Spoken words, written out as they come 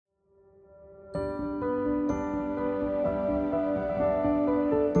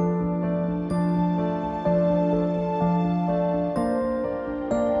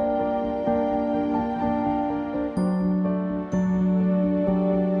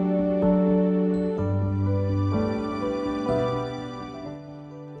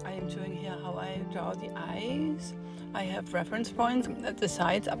I have reference points at the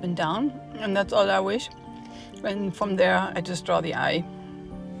sides, up and down, and that's all I wish. And from there, I just draw the eye,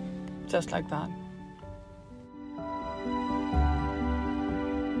 just like that.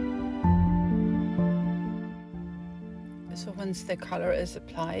 So once the color is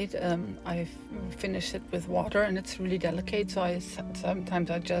applied, I finish it with water, and it's really delicate, so sometimes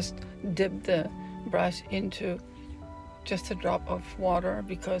I just dip the brush into just a drop of water,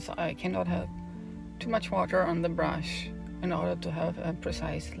 because I cannot have too much water on the brush in order to have a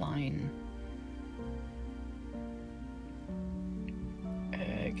precise line.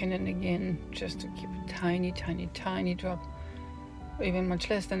 Again and again, just to keep a tiny, tiny, tiny drop, or even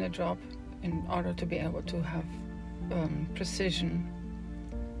much less than a drop, in order to be able to have precision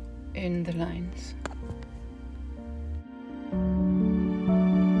in the lines.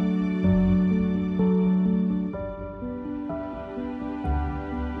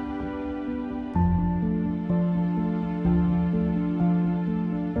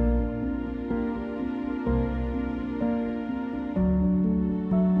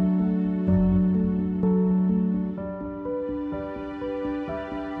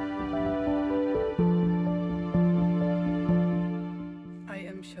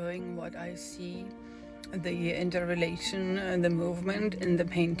 Showing what I see, the interrelation and the movement in the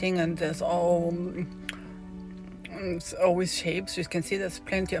painting, and there's it's always shapes. You can see there's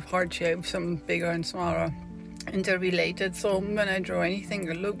plenty of hard shapes, some bigger and smaller, interrelated. So when I draw anything,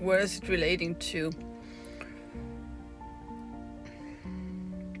 I look, where is it relating to?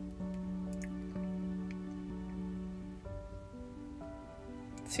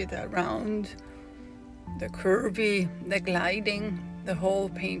 See the round, the curvy, the gliding. The whole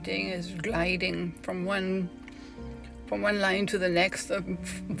painting is gliding from one line to the next,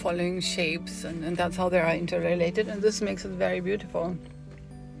 following shapes, and that's how they are interrelated, and this makes it very beautiful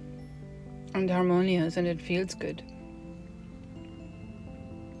and harmonious, and it feels good.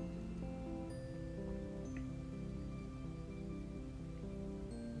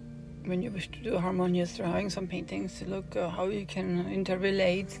 When you wish to do harmonious drawing, some paintings, look how you can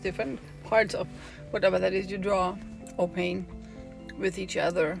interrelate different parts of whatever that is you draw or paint with each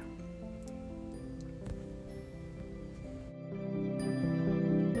other.